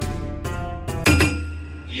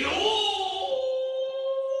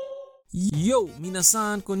Yo,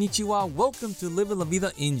 minasan, konnichiwa. Welcome to Living La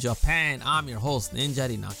Vida in Japan. I'm your host,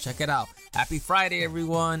 Ninjari. Now check it out. Happy Friday,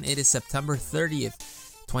 everyone. It is September 30th,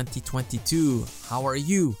 2022. How are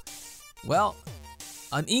you? Well,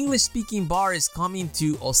 an English-speaking bar is coming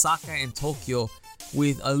to Osaka and Tokyo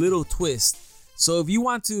with a little twist. So if you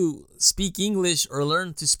want to speak English or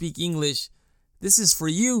learn to speak English, this is for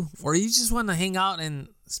you. Or you just want to hang out and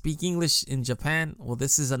speak English in Japan, well,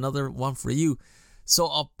 this is another one for you. So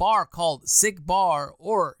a bar called Sick Bar,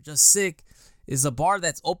 or just Sick, is a bar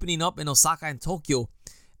that's opening up in Osaka and Tokyo.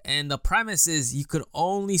 And the premise is you could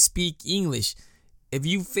only speak English. If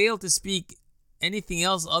you fail to speak anything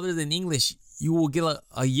else other than English, you will get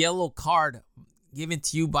a yellow card given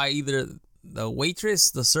to you by either the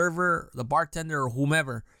waitress, the server, the bartender, or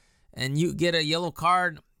whomever. And you get a yellow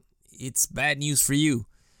card, it's bad news for you.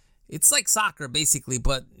 It's like soccer, basically,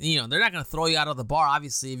 but, they're not going to throw you out of the bar,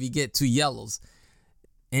 obviously, if you get 2 yellows.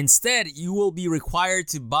 Instead, you will be required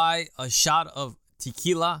to buy a shot of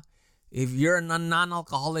tequila. If you're a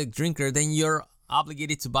non-alcoholic drinker, then you're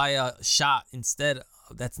obligated to buy a shot instead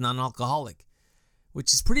that's non-alcoholic,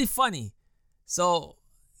 which is pretty funny. So,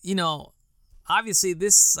 obviously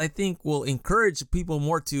this, I think, will encourage people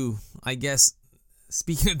more to, I guess,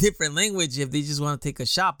 speak in a different language if they just want to take a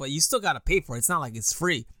shot, but you still got to pay for it. It's not like it's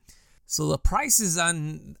free. So the prices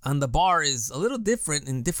on the bar is a little different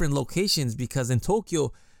in different locations, because in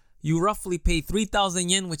Tokyo, you roughly pay 3,000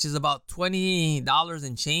 yen, which is about $20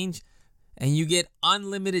 and change, and you get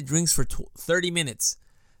unlimited drinks for 30 minutes.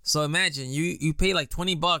 So imagine you pay like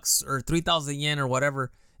 $20 or 3,000 yen or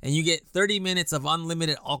whatever, and you get 30 minutes of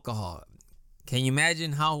unlimited alcohol. Can you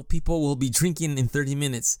imagine how people will be drinking in 30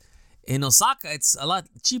 minutes? In Osaka, it's a lot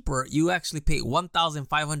cheaper. You actually pay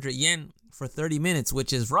 1,500 yen for 30 minutes,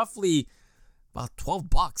 which is roughly about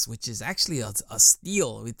 $12, which is actually a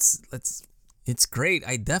steal. It's great.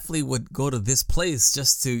 I definitely would go to this place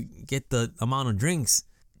just to get the amount of drinks.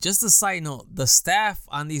 Just a side note, the staff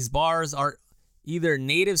on these bars are either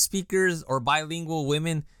native speakers or bilingual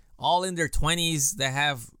women, all in their 20s, that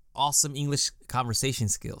have awesome English conversation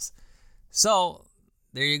skills. So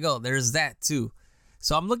there you go. There's that too.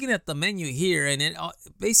 So I'm looking at the menu here, and it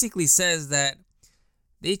basically says that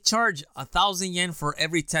they charge 1,000 yen for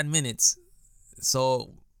every 10 minutes.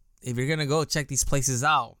 So if you're going to go check these places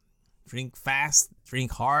out, drink fast,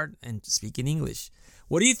 drink hard, and speak in English.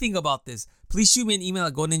 What do you think about this? Please shoot me an email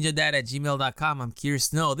at goninjadad@gmail.com. I'm curious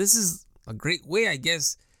to know. This is a great way, I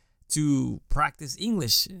guess, to practice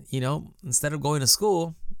English. Instead of going to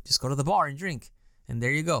school, just go to the bar and drink. And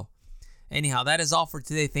there you go. Anyhow, that is all for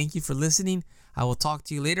today. Thank you for listening. I will talk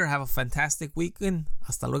to you later. Have a fantastic weekend.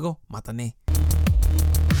 Hasta luego. Mata ne.